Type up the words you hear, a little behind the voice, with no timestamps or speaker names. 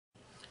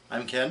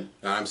I'm Ken.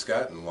 And I'm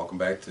Scott, and welcome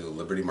back to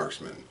Liberty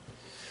Marksman.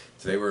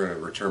 Today we're going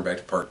to return back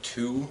to part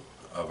 2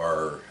 of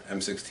our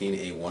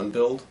M16A1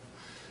 build.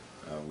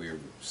 We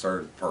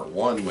started part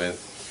 1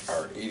 with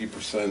our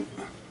 80%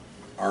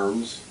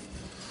 arms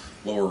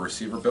lower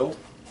receiver build.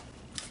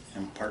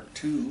 And part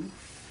 2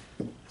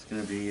 is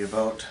going to be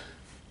about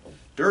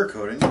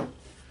DuraCoating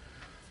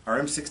our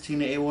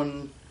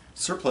M16A1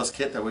 surplus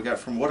kit that we got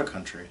from What a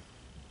Country.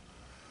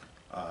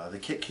 The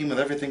kit came with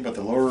everything but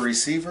the lower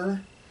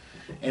receiver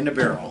and the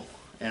barrel.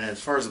 And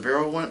as far as the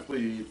barrel went,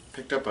 we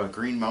picked up a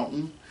Green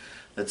Mountain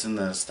that's in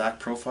the stock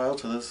profile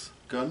to this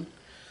gun.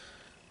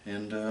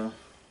 And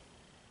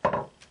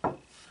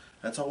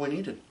that's all we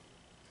needed.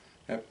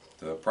 Yep.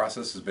 The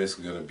process is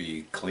basically going to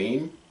be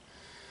clean,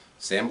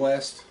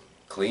 sandblast,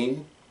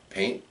 clean,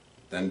 paint,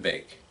 then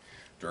bake.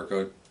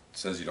 DuraCoat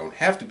says you don't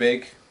have to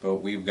bake, but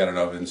we've got an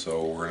oven,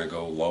 so we're going to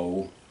go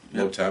low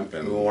temp.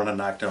 And we want to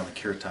knock down the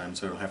cure time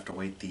so we don't have to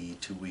wait the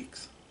 2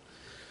 weeks.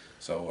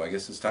 So I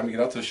guess it's time to get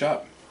out to the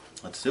shop.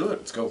 Let's do it.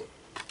 Let's go.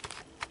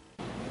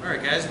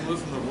 Alright guys, we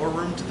moved from the war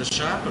room to the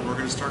shop and we're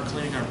going to start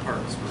cleaning our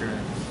parts. We're going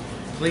to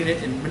clean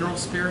it in mineral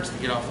spirits to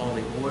get off all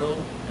the oil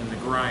and the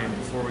grime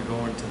before we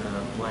go into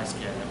the blast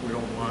cabinet. We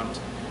don't want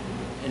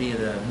any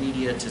of the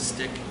media to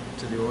stick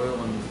to the oil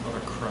and other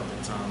crud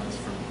that's on us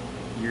from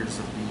years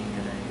of being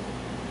in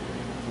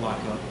a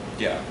lockup.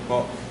 Yeah,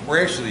 well,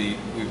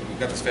 we've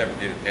got this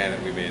fabricated pan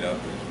that we made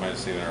up, as you might have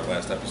seen in our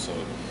last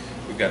episode.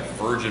 We've got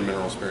virgin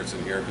mineral spirits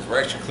in here because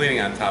we're actually cleaning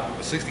on top of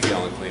a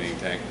 60-gallon cleaning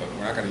tank, but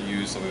we're not going to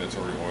use something that's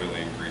already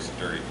oily and greasy and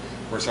dirty.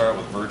 We're going to start out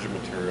with virgin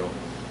material.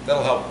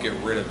 That'll help get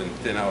rid of and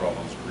thin out all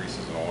those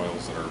greases and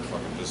oils that are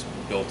fucking just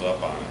built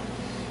up on it.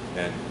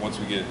 And once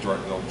we get it dry,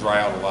 it'll dry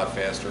out a lot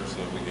faster so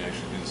that we can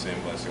actually do the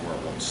sandblasting where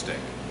it won't stick.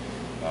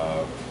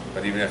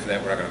 But even after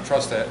that, we're not going to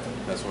trust that.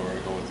 That's why we're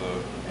going to go with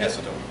the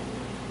acetone.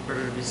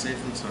 Better to be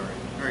safe than sorry.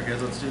 Alright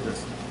guys, let's do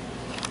this.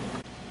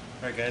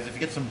 Alright guys, if you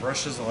get some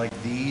brushes like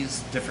these,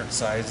 different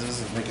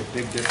sizes, it'll make a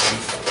big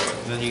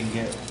difference. Then you can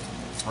get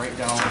right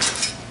down,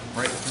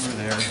 right through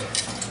there,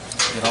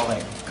 get all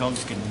that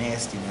gunk and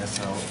nastiness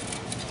out.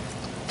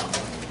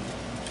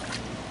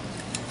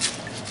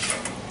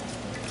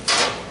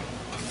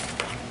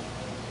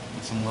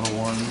 Get some little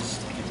ones,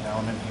 stick it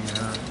down in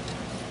here.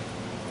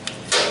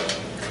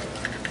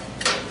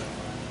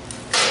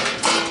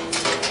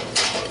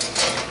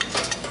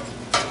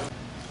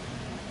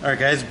 Alright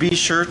guys, be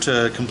sure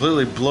to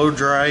completely blow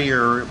dry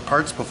your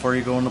parts before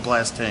you go in the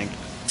blast tank.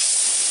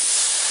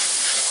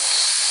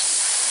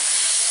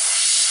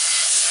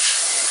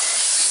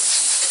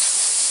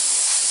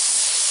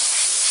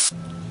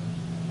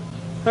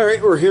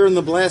 Alright, we're here in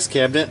the blast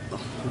cabinet.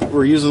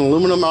 We're using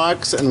aluminum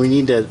ox and we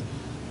need to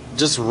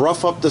just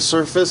rough up the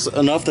surface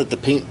enough that the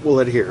paint will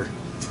adhere.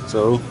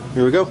 So,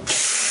 here we go.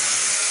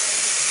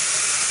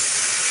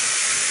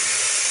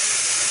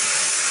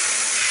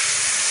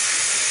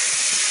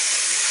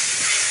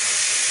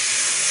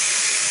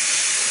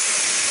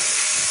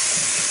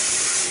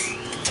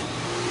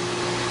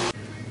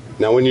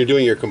 Now when you're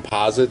doing your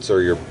composites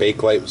or your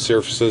bakelite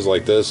surfaces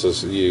like this,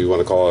 as you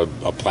want to call it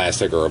a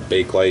plastic or a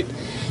bakelite,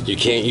 you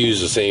can't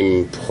use the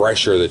same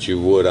pressure that you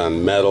would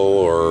on metal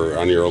or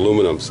on your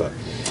aluminum side.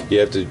 You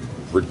have to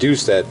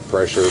reduce that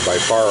pressure by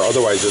far,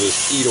 otherwise you'll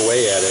just eat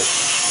away at it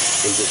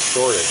and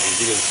distort it. As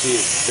you can see,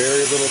 it's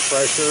very little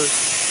pressure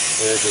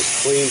and it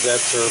just cleans that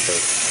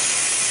surface.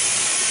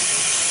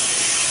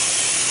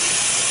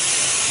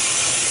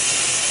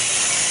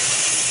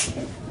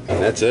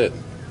 And that's it.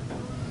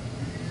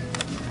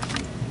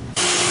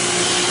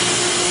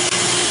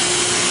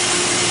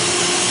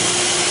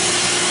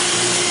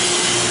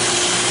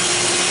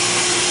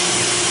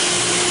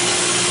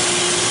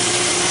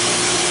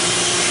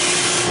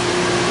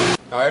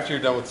 Now after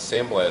you're done with the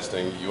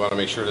sandblasting, you want to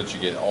make sure that you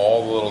get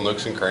all the little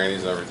nooks and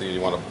crannies and everything.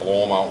 You want to blow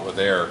them out with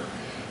air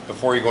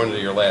before you go into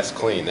your last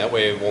clean. That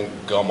way it won't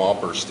gum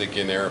up or stick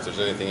in there. If there's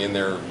anything in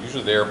there,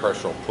 usually the air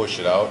pressure will push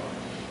it out,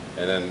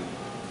 and then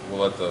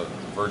we'll let the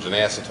virgin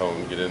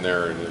acetone get in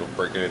there and it'll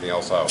break anything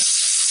else out.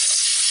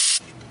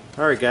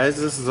 Alright guys,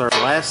 this is our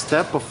last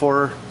step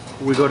before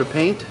we go to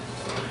paint.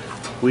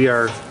 We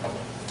are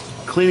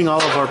cleaning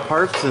all of our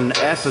parts in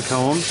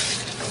acetone,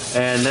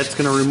 and that's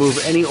going to remove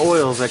any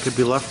oils that could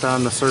be left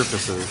on the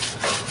surfaces.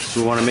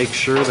 We want to make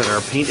sure that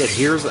our paint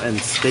adheres and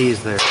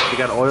stays there. If you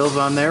got oils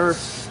on there,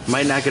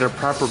 might not get a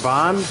proper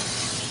bond,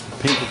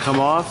 paint will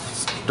come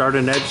off, start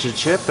an edge to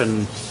chip,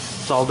 and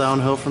it's all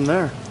downhill from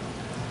there.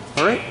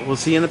 Alright, we'll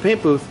see you in the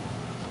paint booth.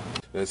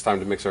 It's time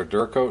to mix our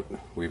DuraCoat.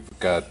 We've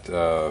got,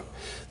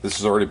 this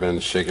has already been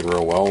shaken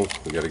real well.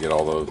 We got to get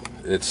all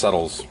it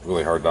settles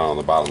really hard down on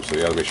the bottom, so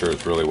you got to make sure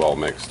it's really well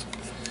mixed.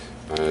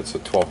 It's a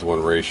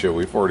 12-to-1 ratio.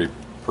 We've already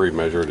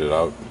pre-measured it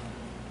out.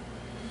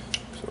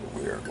 So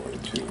we are going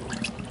to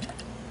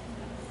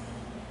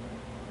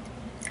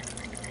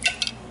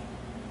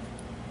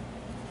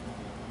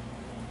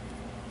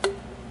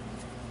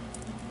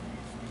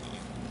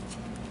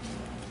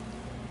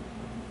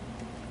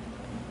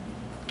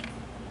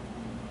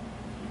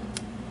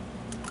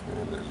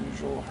and as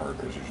usual,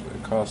 hardener's usually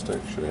a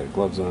caustic. Should have had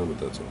gloves on, but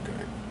that's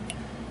okay.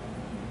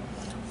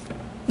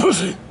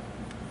 pussy.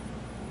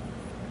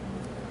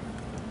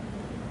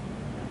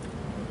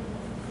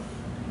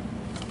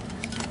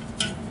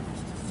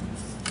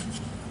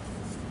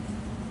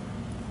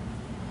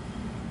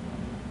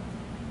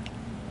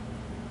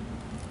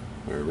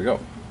 There we go.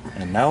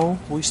 And now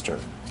we stir.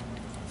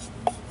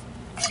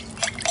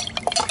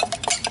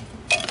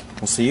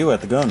 We'll see you at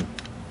the gun.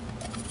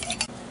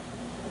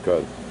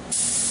 Good.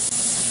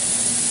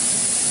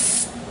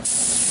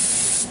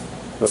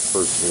 The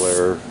first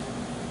layer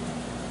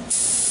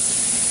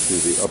to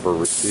the upper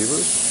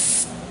receiver.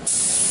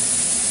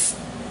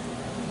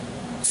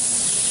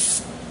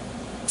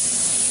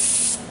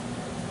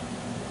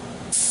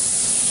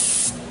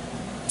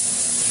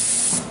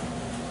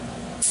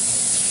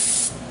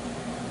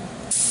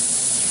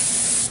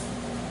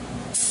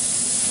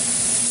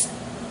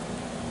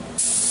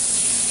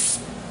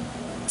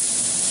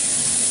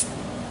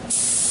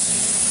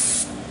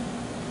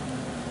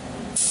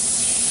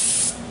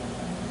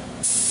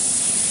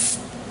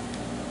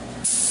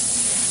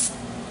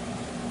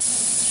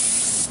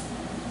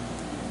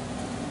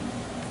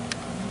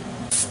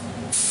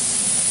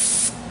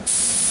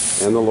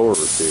 And the lower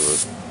receiver.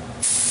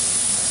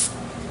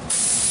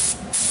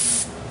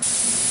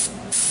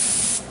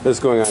 It's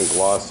going on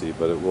glossy,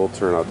 but it will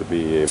turn out to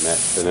be a matte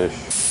finish,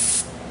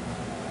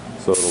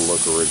 so it'll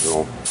look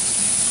original.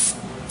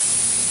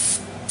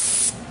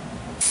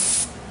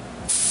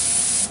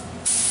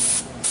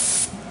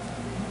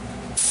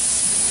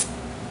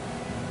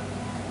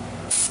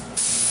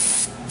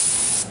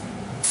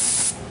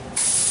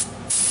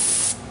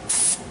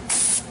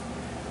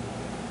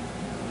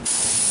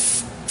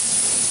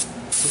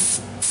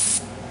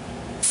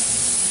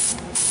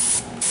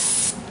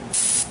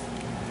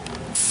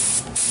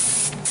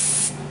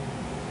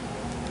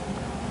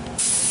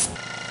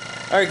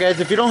 Alright guys,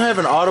 if you don't have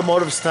an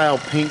automotive style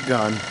paint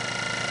gun,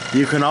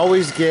 you can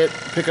always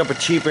pick up a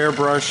cheap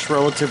airbrush,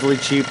 relatively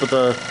cheap, with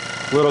a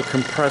little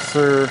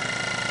compressor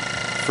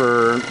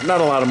for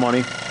not a lot of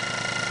money.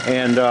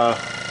 And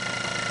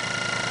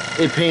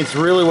it paints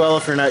really well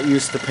if you're not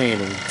used to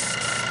painting.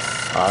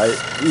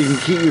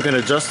 You can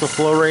adjust the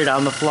flow rate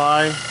on the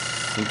fly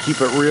and keep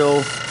it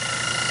real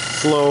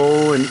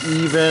slow and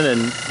even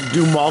and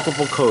do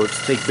multiple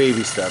coats, take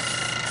baby steps.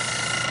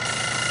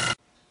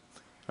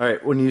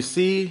 Alright, when you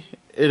see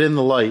it in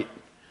the light,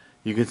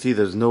 you can see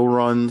there's no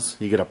runs.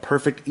 You get a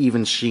perfect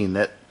even sheen.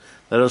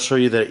 That'll show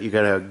you that you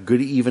got a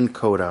good even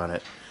coat on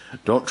it.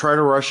 Don't try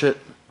to rush it.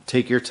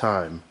 Take your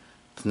time.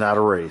 It's not a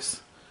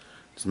race.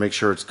 Just make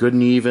sure it's good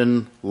and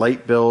even,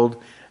 light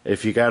build.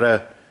 If you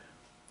gotta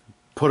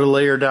put a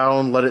layer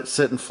down, let it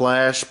sit and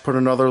flash, put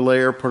another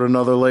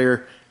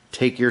layer,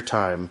 take your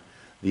time.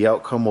 The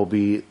outcome will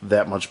be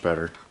that much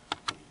better.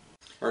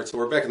 Alright, so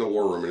we're back in the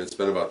war room, and it's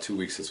been about 2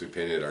 weeks since we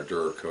painted our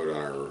DuraCoat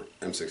on our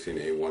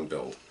M16A1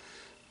 build.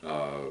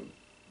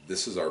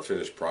 This is our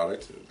finished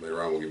product.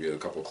 Later on we'll give you a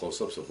couple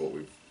close-ups of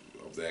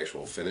the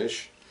actual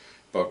finish.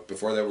 But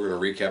before that, we're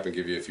going to recap and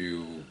give you a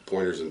few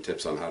pointers and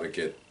tips on how to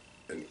get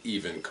an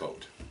even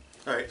coat.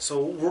 Alright,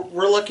 so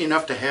we're lucky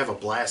enough to have a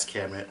blast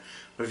cabinet,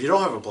 but if you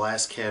don't have a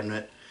blast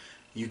cabinet,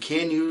 you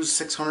can use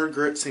 600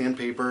 grit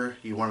sandpaper.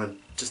 You want to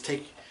just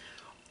take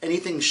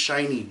anything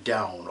shiny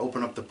down,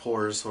 open up the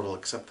pores so it'll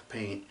accept the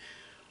paint.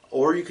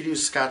 Or you could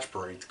use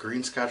Scotch-Brite. The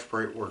green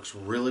Scotch-Brite works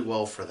really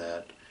well for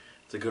that.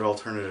 It's a good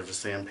alternative to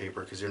sandpaper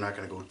because you're not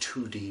going to go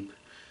too deep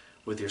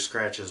with your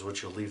scratches,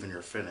 which you'll leave in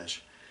your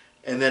finish.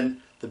 And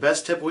then the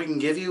best tip we can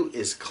give you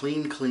is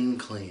clean, clean,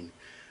 clean.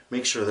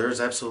 Make sure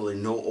there's absolutely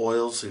no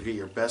oil so you get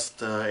your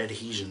best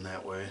adhesion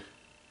that way.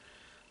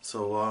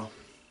 So, want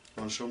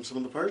to show them some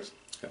of the parts?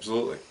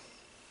 Absolutely.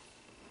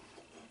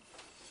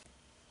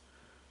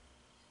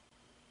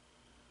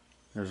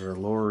 There's our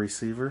lower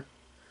receiver.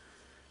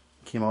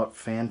 Came out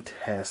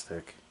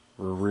fantastic.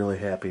 We're really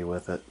happy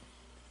with it.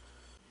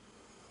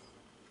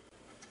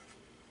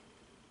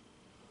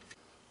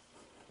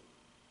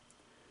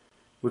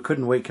 We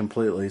couldn't wait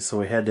completely, so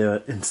we had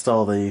to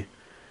install the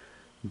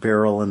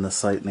barrel and the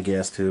sight and the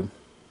gas tube.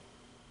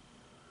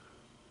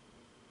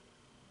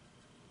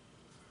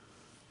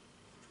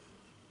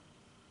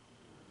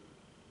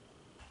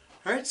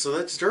 Alright, so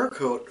that's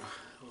DuraCoat.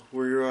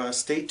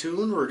 Stay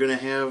tuned. We're going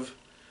to have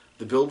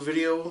the build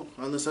video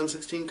on this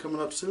M16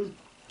 coming up soon.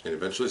 And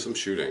eventually some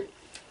shooting.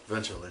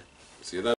 Eventually. See you then.